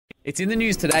It's in the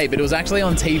news today, but it was actually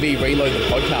on TV Reload, the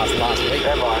podcast, last week.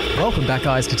 Welcome back,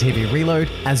 guys, to TV Reload.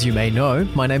 As you may know,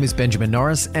 my name is Benjamin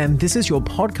Norris, and this is your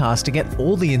podcast to get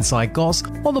all the inside goss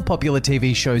on the popular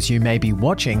TV shows you may be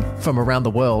watching from around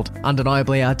the world.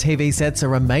 Undeniably, our TV sets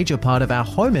are a major part of our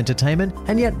home entertainment,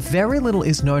 and yet very little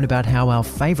is known about how our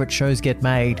favourite shows get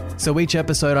made. So each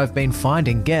episode I've been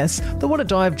finding guests that want to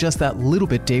dive just that little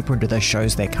bit deeper into the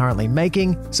shows they're currently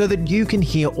making, so that you can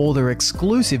hear all their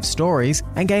exclusive stories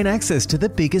and gain access to the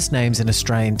biggest names in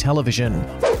Australian television.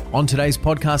 On today's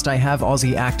podcast, I have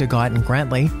Aussie actor Gyton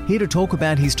Grantley here to talk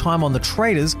about his time on The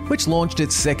Traitors, which launched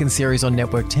its second series on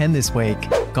Network 10 this week.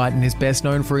 Gyton is best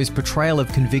known for his portrayal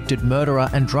of convicted murderer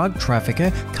and drug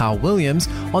trafficker Carl Williams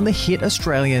on the hit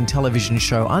Australian television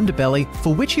show Underbelly,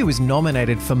 for which he was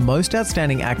nominated for Most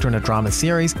Outstanding Actor in a Drama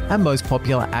Series and Most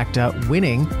Popular Actor,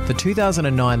 winning the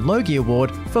 2009 Logie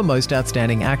Award for Most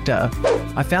Outstanding Actor.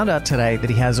 I found out today that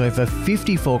he has over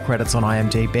 54 credits on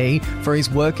IMDb for his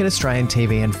work in Australian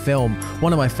TV and film,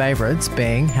 one of my favourites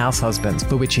being House Husbands,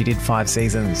 for which he did 5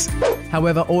 seasons.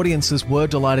 However, audiences were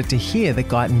delighted to hear that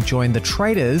Gyton joined The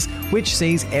Traitors, which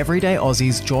sees everyday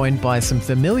Aussies joined by some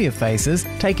familiar faces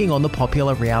taking on the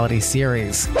popular reality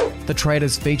series. The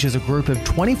Traitors features a group of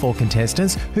 24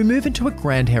 contestants who move into a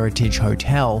Grand Heritage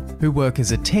hotel, who work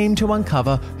as a team to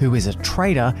uncover who is a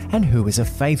traitor and who is a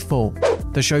faithful.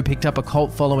 The show picked up a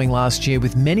cult following last year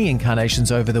with many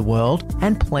incarnations over the world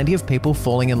and plenty of people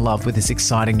falling in love with this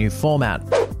exciting new format.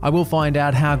 I will find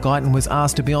out how Gyton was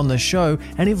asked to be on the show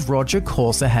and if Roger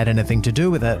Corser had anything to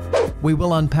do with it. We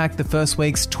will unpack the first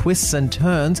week's twists and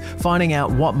turns, finding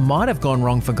out what might have gone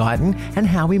wrong for Gyton and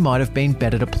how he might have been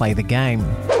better to play the game.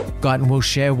 Gyton will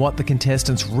share what the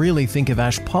contestants really think of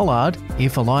Ash Pollard,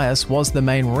 if Elias was the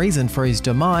main reason for his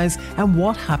demise, and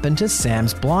what happened to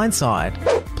Sam's blindside.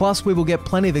 Plus, we will get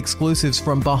plenty of exclusives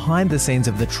from behind the scenes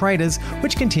of The Traitors,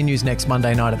 which continues next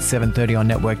Monday night at 7:30 on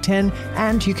Network 10,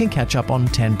 and you can catch up on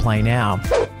 10 Play now.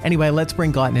 Anyway, let's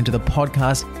bring Gyton into the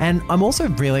podcast, and I'm also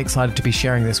really excited to be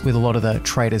sharing this with a lot of the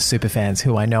Traitors superfans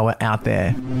who I know are out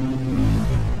there.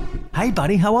 Hey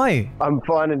buddy, how are you? I'm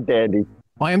fine and dandy.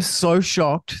 I am so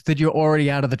shocked that you're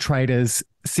already out of The Traitors,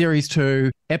 Series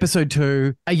 2, Episode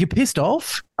 2. Are you pissed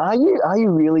off? Are you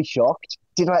really shocked?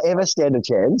 Did I ever stand a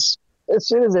chance? As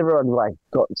soon as everyone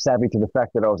got savvy to the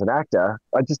fact that I was an actor,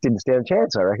 I just didn't stand a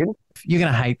chance, I reckon. You're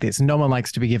going to hate this. No one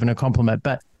likes to be given a compliment,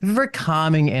 but you have a very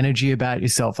calming energy about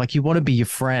yourself. Like you want to be your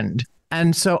friend.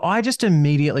 And so I just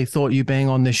immediately thought you being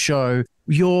on this show,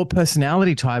 your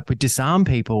personality type would disarm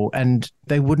people and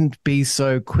they wouldn't be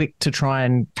so quick to try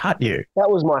and cut you. That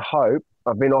was my hope.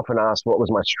 I've been often asked what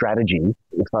was my strategy.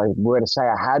 If I were to say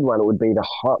I had one, it would be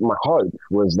my hope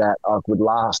was that I would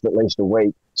last at least a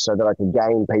week so that I could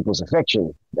gain people's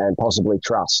affection and possibly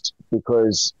trust.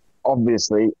 Because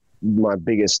obviously my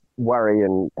biggest worry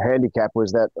and handicap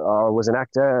was that I was an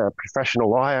actor, a professional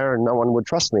liar, and no one would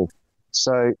trust me.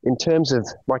 So in terms of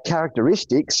my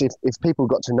characteristics, if people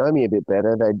got to know me a bit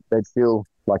better, they'd feel,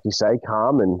 like you say,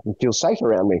 calm and feel safe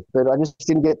around me. But I just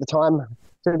didn't get the time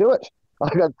to do it. I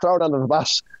got thrown under the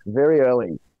bus very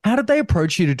early. How did they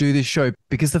approach you to do this show?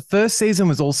 Because the first season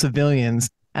was all civilians,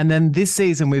 and then this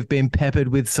season we've been peppered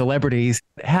with celebrities.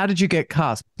 How did you get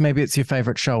cast? Maybe it's your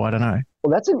favourite show, I don't know.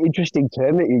 Well, that's an interesting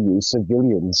term that you use,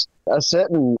 civilians. A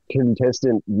certain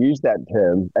contestant used that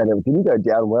term, and it didn't go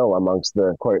down well amongst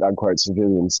the quote-unquote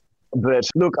civilians. But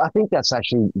look, I think that's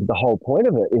actually the whole point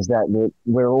of it, is that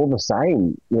we're all the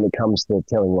same when it comes to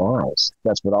telling lies.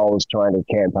 That's what I was trying to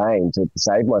campaign to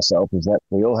save myself, is that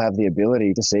we all have the ability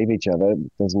to deceive each other.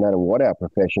 It doesn't matter what our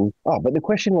profession. Oh, but the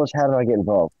question was, how did I get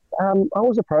involved? I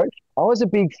was approached. I was a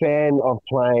big fan of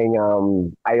playing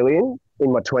Alien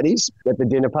in my 20s at the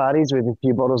dinner parties with a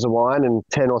few bottles of wine and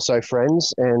 10 or so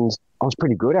friends, and I was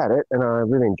pretty good at it and I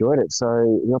really enjoyed it. So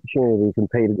the opportunity to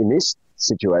compete in this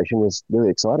situation was really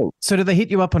exciting. So did they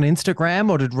hit you up on Instagram,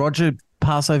 or did Roger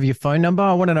pass over your phone number?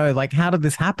 I want to know, how did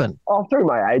this happen? Oh, through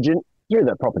my agent, through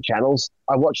the proper channels.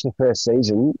 I watched the first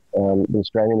season, the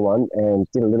Australian one, and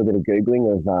did a little bit of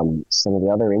Googling of some of the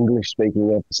other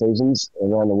English-speaking seasons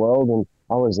around the world, and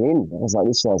I was in. I was like,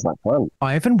 this sounds like fun.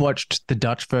 I even watched the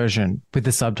Dutch version with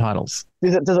the subtitles.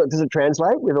 Does it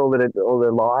translate with all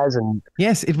the lies and?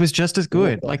 Yes, it was just as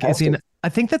good. I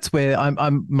think that's where I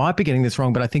might be getting this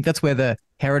wrong, but I think that's where the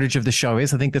heritage of the show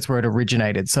is. I think that's where it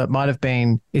originated. So it might have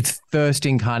been its first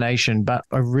incarnation, but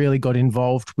I really got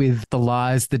involved with the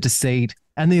lies, the deceit,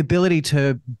 and the ability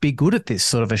to be good at this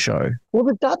sort of a show. Well,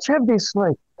 the Dutch have this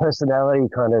personality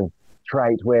kind of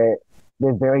trait where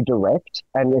they're very direct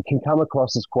and it can come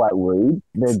across as quite rude.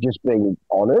 They're just being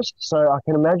honest. So I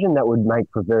can imagine that would make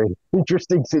for very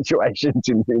interesting situations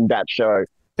in that show.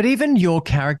 But even your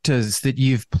characters that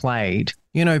you've played,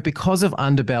 you know, because of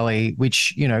Underbelly,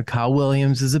 which, you know, Carl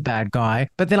Williams is a bad guy.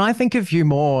 But then I think of you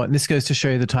more, and this goes to show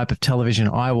you the type of television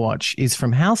I watch, is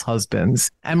from House Husbands.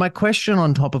 And my question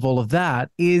on top of all of that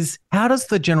is, how does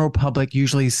the general public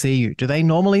usually see you? Do they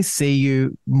normally see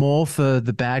you more for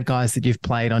the bad guys that you've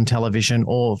played on television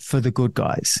or for the good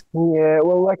guys? Yeah,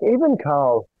 well, like even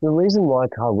Carl, the reason why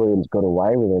Carl Williams got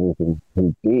away with everything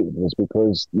he did was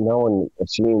because no one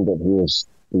assumed that he was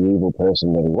the evil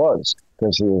person that he was,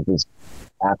 because he was this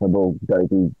affable,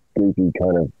 dopey, goofy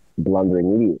kind of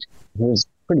blundering idiot. He was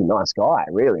a pretty nice guy,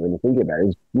 really, when you think about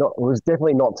it. He was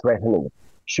definitely not threatening.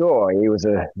 Sure, he was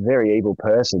a very evil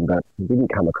person, but he didn't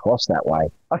come across that way.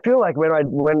 I feel like when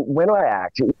I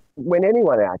act, when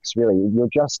anyone acts, really, you're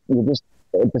just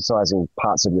emphasizing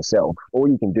parts of yourself. All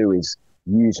you can do is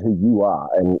use who you are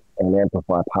and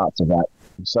amplify parts of that.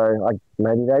 So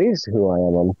maybe that is who I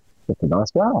am. I'm just a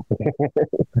nice guy.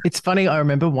 It's funny. I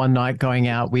remember one night going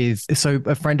out so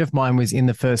a friend of mine was in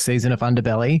the first season of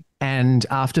Underbelly. And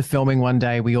after filming one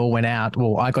day, we all went out.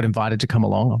 Well, I got invited to come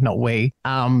along, not we.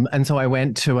 And so I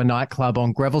went to a nightclub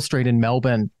on Greville Street in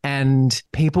Melbourne, and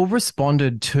people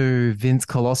responded to Vince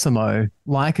Colosimo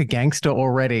like a gangster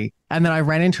already. And then I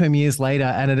ran into him years later,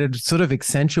 and it had sort of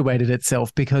accentuated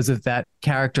itself because of that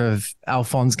character of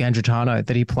Alphonse Gangitano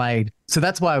that he played. So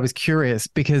that's why I was curious,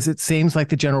 because it seems like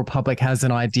the general public has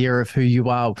an idea of who you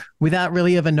are without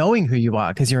really ever knowing who you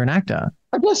are, because you're an actor.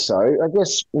 I guess so. I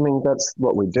mean, that's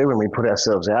what we do when we put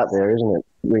ourselves out there, isn't it?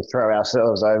 We throw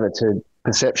ourselves over to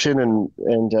perception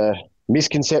and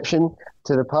misconception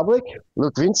to the public.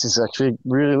 Look, Vince is actually a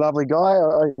really lovely guy.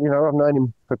 I've known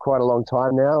him for quite a long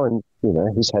time now, and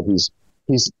he's had his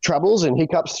troubles and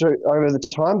hiccups through over the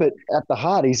time, but at the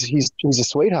heart, he's a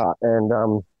sweetheart.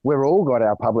 And we've all got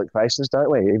our public faces, don't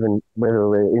we? Even whether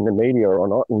we're in the media or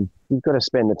not. And you've got to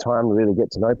spend the time to really get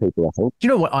to know people, I think. Do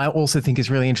you know what I also think is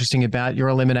really interesting about your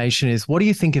elimination is, what do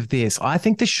you think of this? I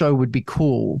think the show would be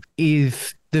cool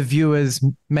if the viewers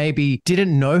maybe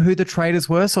didn't know who the traitors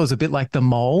were. So it was a bit like The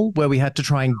Mole, where we had to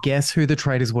try and guess who the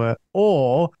traitors were.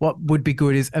 Or what would be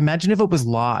good is, imagine if it was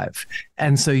live.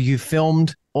 And so you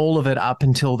filmed all of it up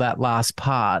until that last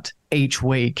part each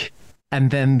week,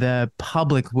 and then the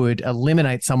public would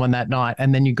eliminate someone that night,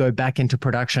 and then you go back into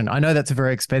production. I know that's a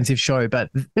very expensive show, but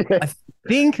I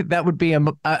think that would be an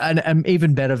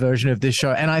even better version of this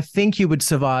show. And I think you would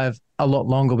survive a lot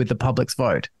longer with the public's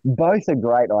vote. Both are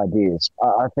great ideas.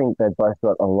 I think they've both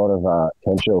got a lot of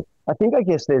potential. I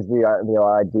guess there's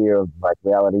the idea of like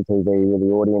reality TV where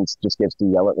the audience just gets to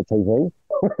yell at the TV.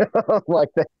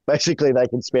 Basically they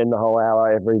can spend the whole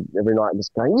hour every night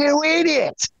just going, "You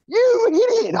idiot! You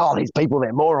idiot! Oh, these people,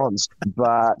 they're morons."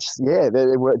 But yeah,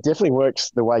 it definitely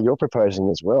works the way you're proposing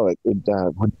as well. It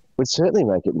would certainly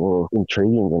make it more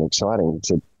intriguing and exciting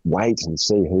to wait and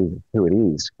see who it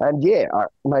is. And yeah,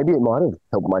 maybe it might have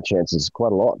helped my chances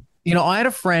quite a lot. You know, I had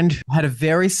a friend who had a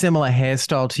very similar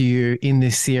hairstyle to you in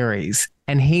this series,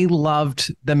 and he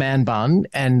loved the man bun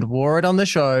and wore it on the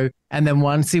show. And then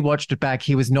once he watched it back,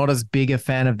 he was not as big a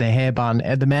fan of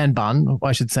the man bun,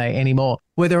 I should say, anymore.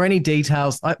 Were there any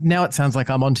details? Now it sounds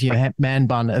like I'm onto your man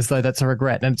bun as though that's a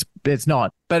regret, and it's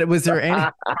not. But was there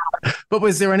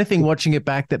anything watching it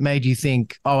back that made you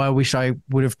think, oh, I wish I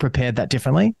would have prepared that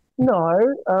differently?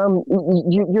 No,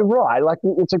 you're right. Like,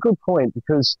 it's a good point,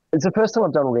 because it's the first time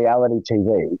I've done reality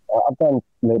TV. I've done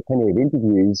plenty of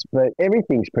interviews, but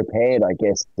everything's prepared, I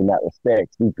guess, in that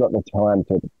respect. You've got the time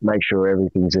to make sure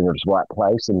everything's in its right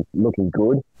place and looking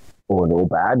good or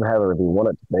bad, however you want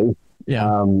it to be.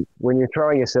 Yeah. When you're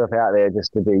throwing yourself out there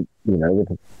just to be, with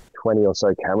 20 or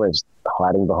so cameras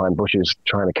hiding behind bushes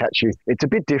trying to catch you, it's a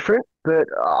bit different. But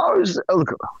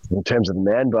look, in terms of the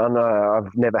man bun,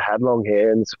 I've never had long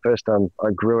hair, and it's the first time I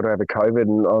grew it over COVID,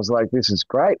 and I was like, this is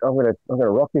great. I'm gonna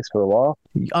rock this for a while.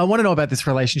 I want to know about this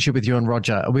relationship with you and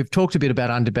Roger. We've talked a bit about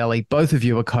Underbelly. Both of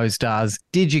you are co-stars.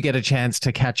 Did you get a chance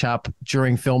to catch up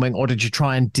during filming, or did you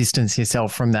try and distance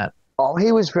yourself from that? Oh,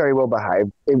 he was very well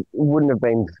behaved. It wouldn't have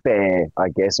been fair, I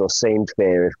guess, or seemed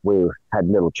fair if we had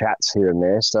little chats here and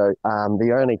there. So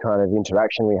the only kind of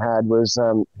interaction we had was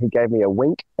he gave me a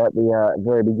wink at the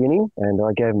very beginning, and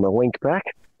I gave him a wink back.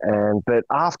 But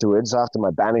afterwards, after my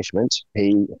banishment,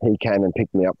 he came and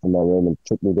picked me up from my room and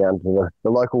took me down to the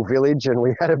local village, and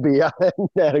we had a beer and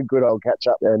had a good old catch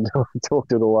up and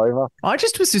talked it all over. I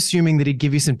just was assuming that he'd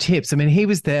give you some tips. I mean, he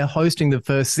was there hosting the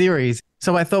first series,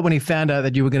 so I thought when he found out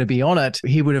that you were going to be on it,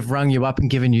 he would have rung you up and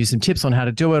given you some tips on how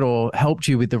to do it, or helped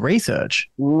you with the research.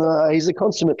 No, he's a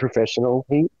consummate professional.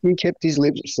 He kept his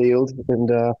lips sealed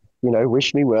and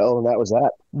wished me well, and that was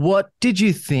that. What did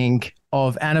you think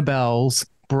of Annabelle's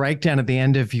breakdown at the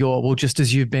end of just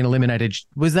as you've been eliminated,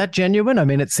 was that genuine? I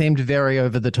mean, it seemed very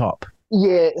over the top.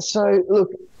 Yeah, so look,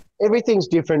 everything's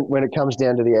different when it comes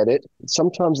down to the edit.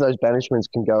 Sometimes those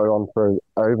banishments can go on for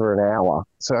over an hour.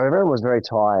 So everyone was very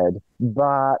tired.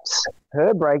 But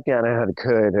her breakdown had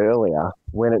occurred earlier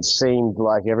when it seemed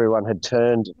like everyone had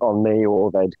turned on me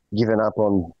or they'd given up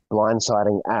on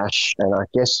blindsiding Ash. And I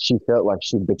guess she felt like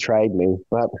she'd betrayed me,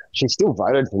 but she still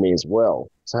voted for me as well.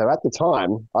 So at the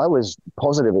time, I was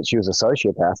positive that she was a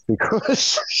sociopath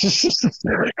because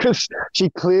she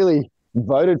clearly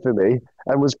voted for me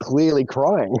and was clearly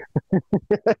crying.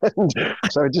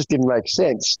 So it just didn't make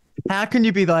sense. How can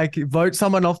you be like, vote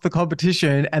someone off the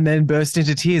competition and then burst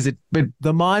into tears? But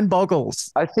the mind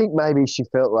boggles. I think maybe she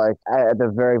felt like at the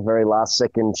very, very last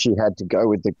second she had to go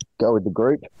with the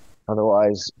group.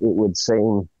 Otherwise, it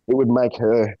would make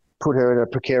her, put her in a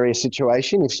precarious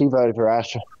situation. If she voted for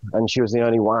Ash and she was the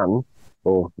only one,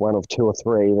 or one of two or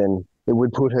three, then it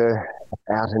would put her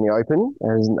out in the open.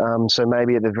 And so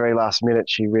maybe at the very last minute,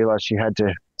 she realised she had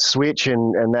to switch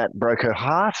and that broke her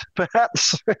heart,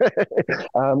 perhaps.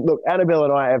 Look, Annabelle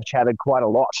and I have chatted quite a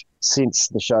lot since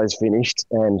the show's finished,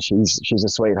 and she's a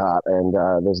sweetheart, and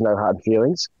there's no hard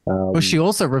feelings. Well, she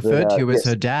also referred to you as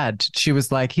her dad. She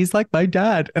was like, he's like my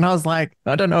dad. And I was like,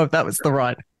 I don't know if that was the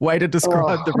right way to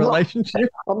describe the relationship.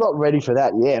 I'm not ready for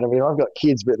that yet. I mean, I've got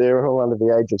kids, but they're all under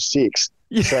the age of 6.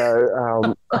 Yeah.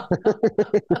 So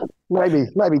maybe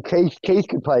Keith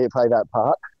could play that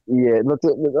part. Yeah, look,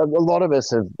 a lot of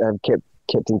us have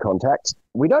kept in contact.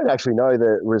 We don't actually know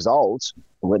the results.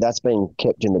 That's been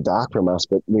kept in the dark from us,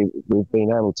 but we've been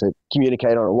able to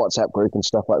communicate on a WhatsApp group and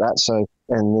stuff like that. So,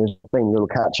 and there's been little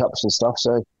catch-ups and stuff.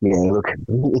 So, yeah, look, at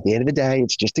the end of the day,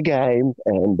 it's just a game.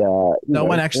 And no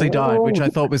one actually died, which I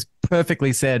thought was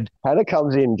perfectly said. Hannah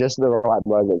comes in just at the right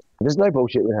moment. There's no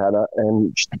bullshit with Hannah,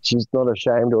 and she's not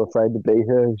ashamed or afraid to be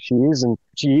her. She is, and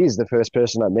she is the first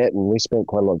person I met, and we spent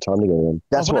quite a lot of time together. And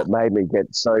that's what made me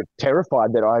get so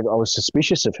terrified that I was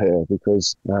suspicious of her,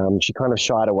 because she kind of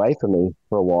shied away from me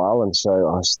for a while, and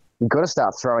so you've got to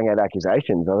start throwing out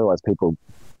accusations, otherwise people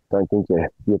don't think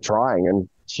you're trying. And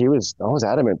I was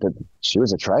adamant that she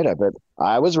was a traitor, but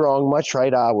I was wrong. My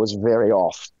traitor was very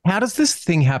off. How does this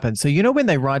thing happen? So, you know, when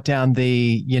they write down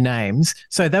your names,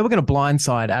 so they were going to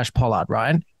blindside Ash Pollard,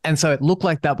 right? And so it looked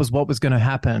like that was what was going to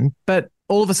happen, but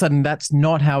all of a sudden that's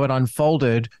not how it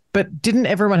unfolded. But didn't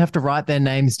everyone have to write their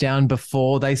names down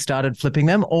before they started flipping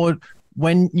them? Or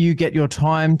when you get your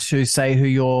time to say who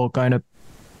you're going to,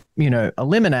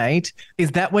 eliminate,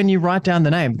 is that when you write down the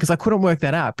name? Because I couldn't work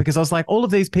that out, because I was like, all of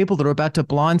these people that are about to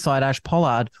blindside Ash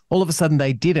Pollard, all of a sudden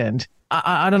they didn't.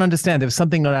 I don't understand. There was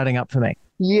something not adding up for me.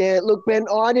 Yeah, look, Ben,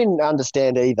 I didn't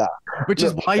understand either. Which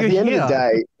is why you're here. At the end of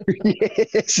the day,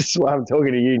 yes, this is why I'm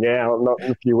talking to you now, not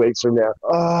in a few weeks from now.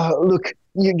 Oh, look,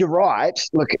 you're right.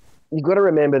 Look, you've got to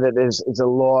remember that there's a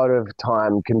lot of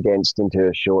time condensed into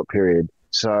a short period.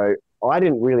 So I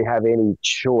didn't really have any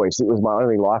choice. It was my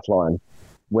only lifeline.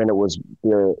 When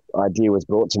the idea was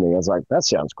brought to me, I was like, that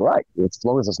sounds great, as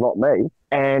long as it's not me.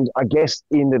 And I guess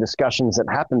in the discussions that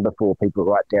happened before people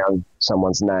write down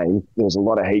someone's name, there was a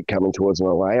lot of heat coming towards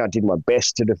my way. I did my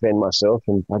best to defend myself,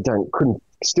 and I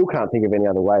still can't think of any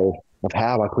other way of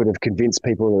how I could have convinced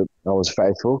people that I was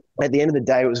faithful. At the end of the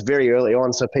day, it was very early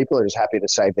on, so people are just happy to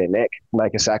save their neck,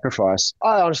 make a sacrifice.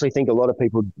 I honestly think a lot of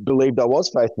people believed I was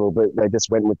faithful, but they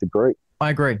just went with the group. I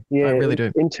agree. Yeah, I really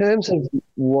do. In terms of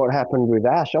what happened with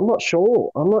Ash, I'm not sure.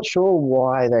 I'm not sure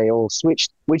why they all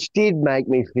switched, which did make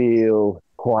me feel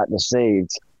quite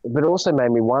deceived, but also made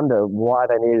me wonder why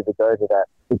they needed to go to that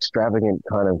extravagant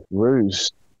kind of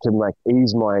ruse to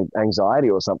ease my anxiety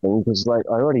or something, because I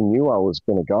already knew I was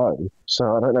going to go.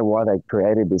 So I don't know why they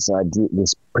created this idea,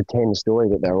 this pretend story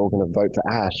that they're all going to vote for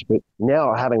Ash. But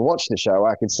now, having watched the show,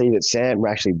 I could see that Sam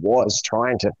actually was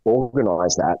trying to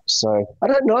organise that. So I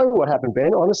don't know what happened,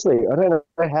 Ben. Honestly, I don't know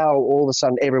how all of a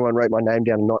sudden everyone wrote my name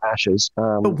down and not Ash's.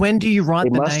 But when do you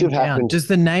write the name down? Does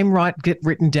the name get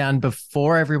written down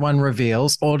before everyone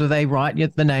reveals, or do they write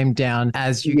the name down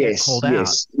as you get called out?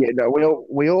 Yes. Yeah, no,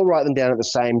 we all write them down at the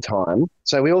same time.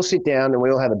 So we all sit down and we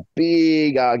all have a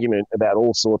big argument about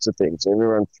all sorts of things.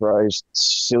 Everyone throws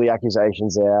silly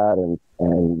accusations out and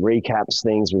recaps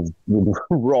things with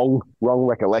wrong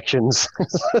recollections.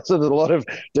 So there's a lot of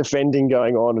defending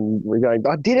going on, and we're going,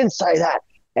 I didn't say that.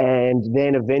 And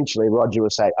then eventually Roger will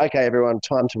say, okay, everyone,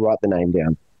 time to write the name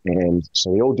down. And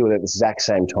so we all do it at the exact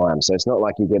same time. So it's not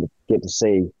like you get to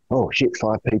see, oh shit,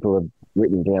 5 people have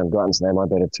written down Gyton's name, I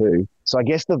better too. So I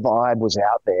guess the vibe was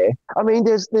out there. I mean,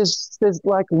 there's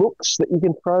like looks that you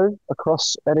can throw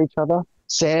across at each other.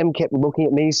 Sam kept looking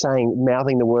at me,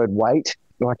 mouthing the word wait.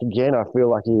 like, again, I feel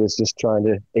like he was just trying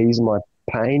to ease my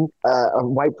pain.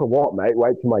 Wait for what, mate?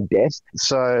 Wait for my death.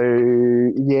 So,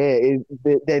 yeah,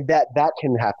 that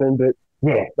can happen. But,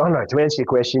 yeah, I don't know. To answer your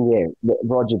question, yeah,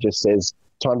 Roger just says,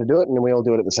 time to do it, and then we all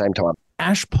do it at the same time.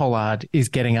 Ash Pollard is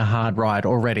getting a hard ride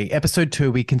already. Episode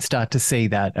 2, we can start to see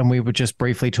that. And we were just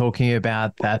briefly talking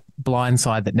about that blind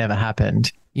side that never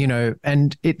happened. You know,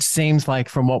 and it seems like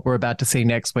from what we're about to see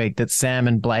next week that Sam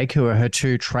and Blake, who are her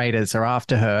two traitors, are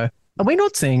after her. Are we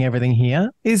not seeing everything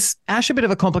here? Is Ash a bit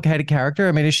of a complicated character?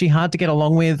 I mean, is she hard to get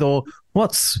along with, or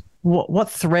what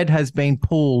thread has been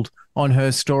pulled on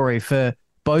her story for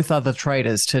both other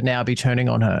traitors to now be turning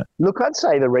on her? Look, I'd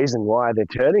say the reason why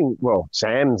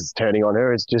Sam's turning on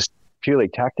her is just purely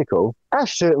tactical.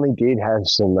 Ash certainly did have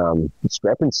some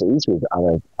discrepancies with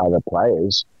other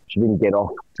players. She didn't get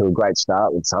off to a great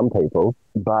start with some people,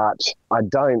 but I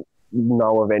don't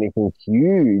know of anything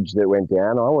huge that went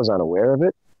down. I was unaware of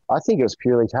it. I think it was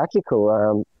purely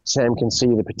tactical. Sam can see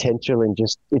the potential and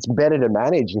it's better to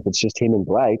manage if it's just him and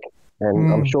Blake.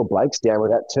 And I'm sure Blake's down with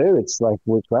that too. It's like,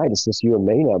 well, great, it's just you and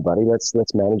me now, buddy. Let's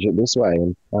manage it this way.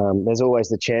 And there's always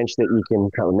the chance that you can,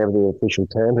 can't remember the official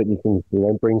term, but you can,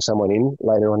 bring someone in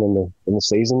later on in the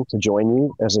season to join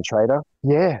you as a traitor.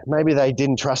 Yeah, maybe they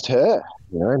didn't trust her.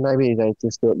 Maybe they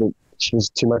just thought that she was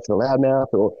too much of a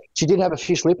loudmouth, or she did have a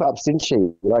few slip-ups, didn't she?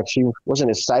 Like, she wasn't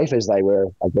as safe as they were,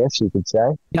 I guess you could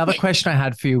say. The other question I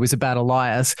had for you was about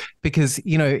Elias, because,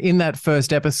 in that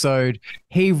first episode,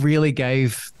 he really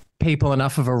gave people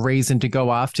enough of a reason to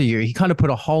go after you. He kind of put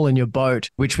a hole in your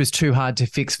boat, which was too hard to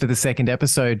fix for the second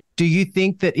episode. Do you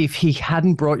think that if he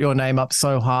hadn't brought your name up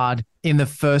so hard in the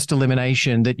first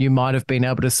elimination, that you might have been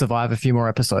able to survive a few more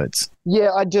episodes?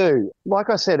 Yeah, I do. Like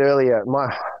I said earlier,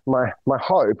 my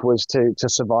hope was to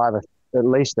survive at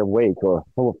least a week or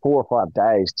 4 or 5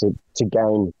 days to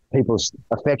gain people's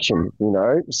affection,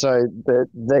 so that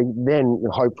they then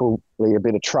hopefully a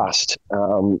bit of trust.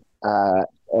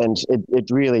 And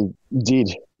it really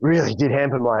did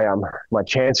hamper my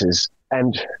chances.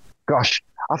 And gosh,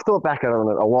 I've thought back on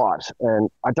it a lot, and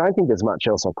I don't think there's much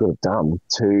else I could have done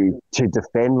to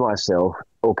defend myself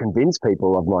or convince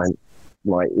people of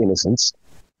my innocence.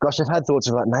 Gosh, I've had thoughts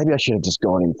of like, maybe I should have just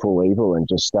gone in full evil and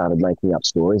just started making up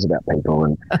stories about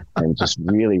people and just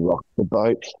really rocked the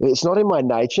boat. It's not in my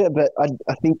nature, but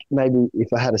I think maybe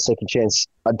if I had a second chance,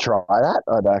 I'd try that.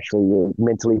 I'd actually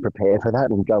mentally prepare for that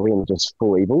and go in just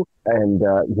full evil and,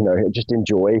 just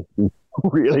enjoy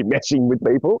really messing with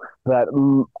people. But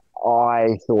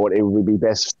I thought it would be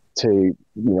best to,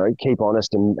 keep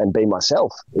honest and be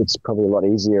myself. It's probably a lot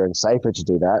easier and safer to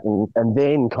do that. And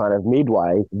then kind of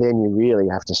midway, then you really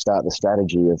have to start the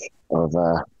strategy of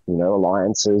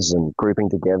alliances and grouping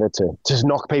together to just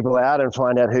knock people out and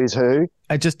find out who's who.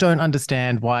 I just don't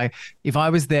understand why, if I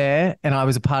was there and I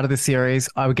was a part of the series,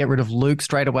 I would get rid of Luke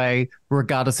straight away,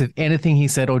 regardless of anything he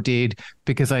said or did,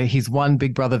 because he's one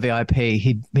Big Brother VIP.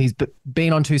 He's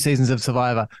been on 2 seasons of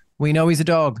Survivor. We know he's a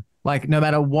dog. Like, no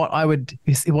matter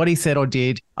what he said or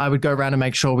did, I would go around and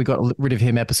make sure we got rid of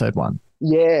him episode 1.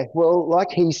 Yeah, well, like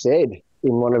he said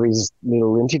in one of his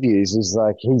little interviews, is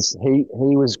like he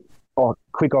was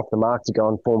quick off the mark to go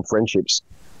and form friendships.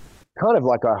 Kind of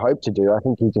like I hope to do. I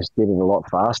think he just did it a lot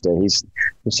faster. He's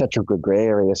such a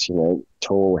gregarious,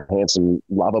 tall, handsome,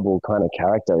 lovable kind of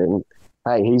character. And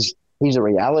hey, he's a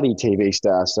reality TV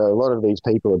star, so a lot of these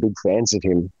people are big fans of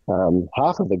him.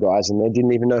 Half of the guys in there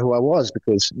didn't even know who I was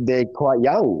because they're quite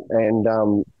young.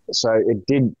 And so it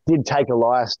did take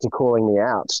Elias to calling me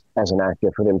out as an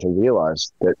actor for them to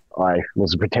realise that I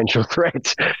was a potential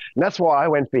threat. And that's why I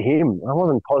went for him. I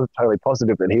wasn't totally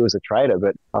positive that he was a traitor,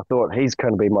 but I thought he's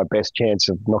going to be my best chance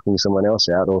of knocking someone else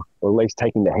out or at least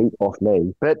taking the heat off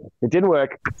me. But it didn't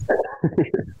work.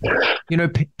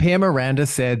 Pierre Miranda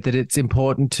said that it's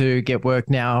important to get work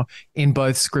now in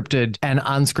both scripted and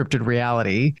unscripted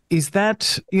reality. Is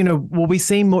that, will we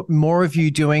see more of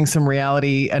you doing some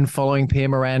reality and following Pierre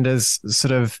Miranda's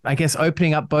sort of, I guess,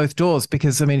 opening up both doors?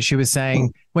 Because, she was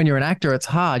saying when you're an actor, it's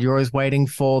hard. You're always waiting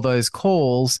for those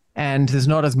calls and there's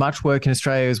not as much work in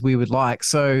Australia as we would like.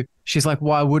 So she's like,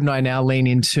 why wouldn't I now lean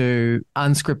into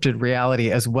unscripted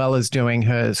reality as well as doing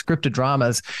her scripted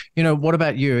dramas? What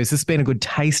about you? Has this been a good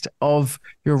taste of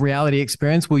your reality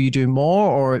experience? Will you do more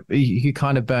or are you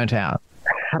kind of burnt out?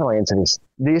 How do I answer this?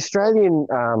 The Australian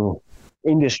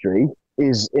industry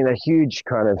is in a huge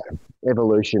kind of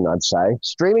evolution, I'd say.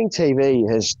 Streaming TV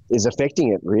is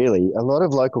affecting it, really. A lot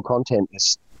of local content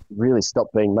has really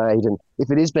stopped being made. And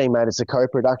if it is being made, it's a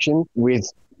co-production with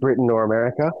Britain or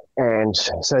America. And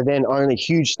so then only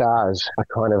huge stars are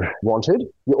kind of wanted.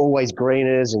 You're always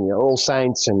Greeners and you're All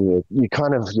Saints and you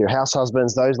kind of your House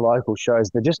Husbands, those local shows,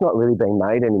 they're just not really being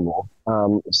made anymore.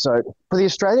 So for the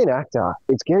Australian actor,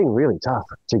 it's getting really tough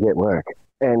to get work.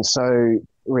 And so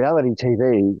reality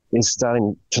TV is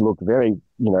starting to look very,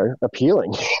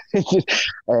 appealing.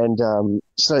 And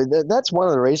so that's one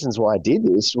of the reasons why I did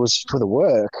this, was for the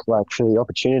work, like for the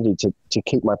opportunity to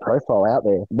keep my profile out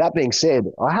there. That being said,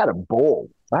 I had a ball.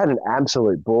 I had an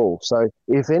absolute ball. So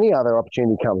if any other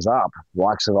opportunity comes up,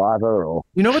 like Survivor or...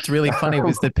 What's really funny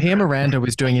was that Pia Miranda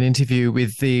was doing an interview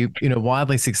with the,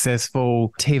 widely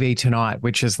successful TV Tonight,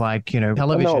 which is like,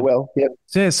 television. I know it well, yep.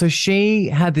 So she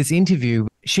had this interview.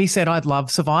 She said, I'd love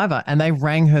Survivor. And they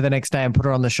rang her the next day and put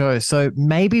her on the show. So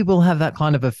maybe we'll have that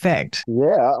kind of effect.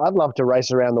 Yeah, I'd love to race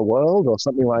around the world or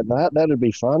something like that. That'd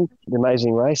be fun. The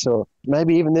Amazing Race, or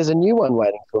maybe even there's a new one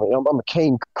waiting for me. I'm a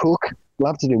keen cook.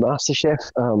 Love to do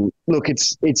MasterChef. Look,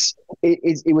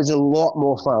 it was a lot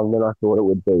more fun than I thought it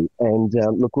would be. And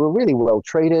look, we're really well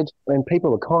treated, and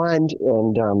people are kind,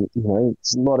 and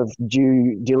it's a lot of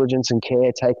due diligence and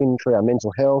care taken for our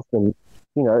mental health, and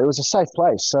it was a safe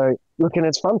place. So look, and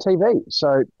it's fun TV.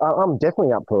 So I'm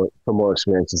definitely up for more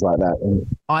experiences like that. And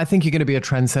I think you're going to be a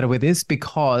trendsetter with this,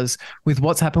 because with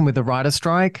what's happened with the writer's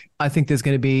strike, I think there's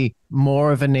going to be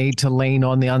more of a need to lean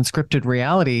on the unscripted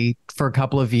reality for a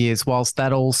couple of years while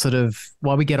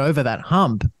we get over that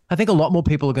hump. I think a lot more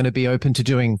people are going to be open to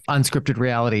doing unscripted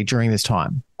reality during this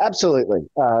time. Absolutely.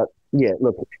 Yeah,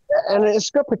 look, and it's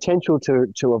got potential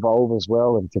to evolve as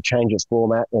well and to change its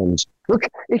format. And look,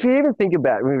 if you even think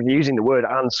about using the word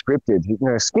unscripted,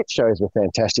 skit shows were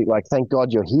fantastic. Like, Thank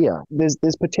God You're Here. There's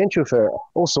potential for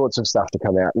all sorts of stuff to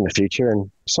come out in the future,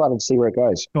 and excited to see where it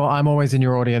goes. Well, I'm always in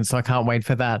your audience, so I can't wait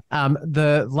for that.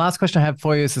 The last question I have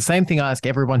for you is the same thing I ask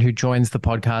everyone who joins the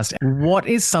podcast. What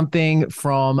is something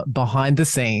from behind the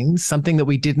scenes, something that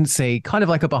we didn't see, kind of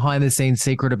like a behind the scenes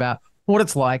secret about what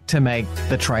it's like to make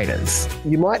The Traitors?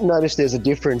 You might notice there's a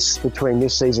difference between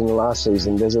this season and last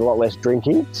season. There's a lot less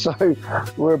drinking. So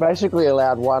we're basically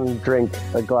allowed one drink,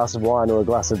 a glass of wine or a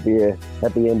glass of beer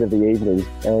at the end of the evening.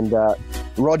 And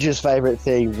Roger's favourite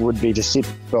thing would be to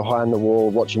sit behind the wall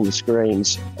watching the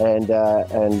screens and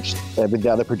with the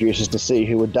other producers to see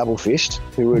who would double fist,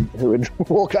 who would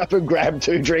walk up and grab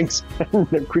two drinks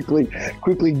and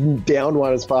quickly down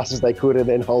one as fast as they could, and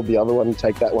then hold the other one and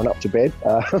take that one up to bed.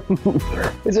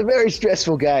 It's a very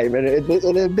stressful game, and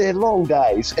they're long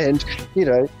days, and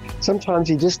sometimes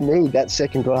you just need that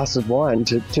second glass of wine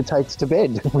to take to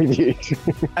bed with you.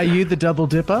 Are you the double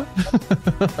dipper?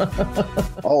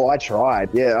 Oh, I tried.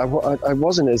 Yeah, I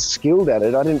wasn't as skilled at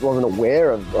it. I wasn't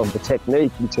aware of the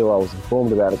technique until I was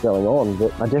informed about it going on,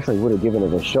 but I definitely would have given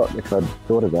it a shot if I'd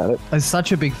thought about it. I'm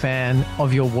such a big fan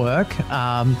of your work.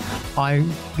 I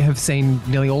have seen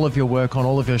nearly all of your work on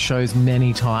all of your shows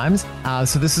many times,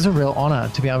 so this is a real honour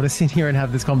to be able to sit here and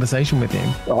have this conversation with you.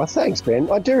 Oh, thanks, Ben.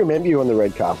 I do remember you on the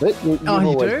red carpet. You've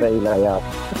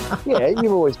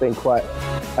always been quite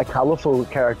a colourful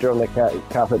character on the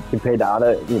carpet compared to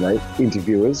other,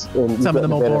 interviewers. And some of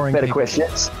them are boring. Better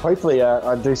questions. Hopefully,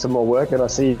 I do some more work and I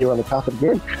see you on the carpet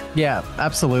again. Yeah,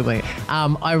 absolutely.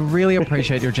 I really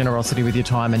appreciate your generosity with your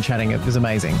time and chatting. It was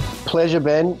amazing. Pleasure,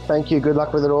 Ben. Thank you. Good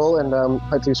luck with it all, and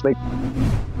hopefully speak.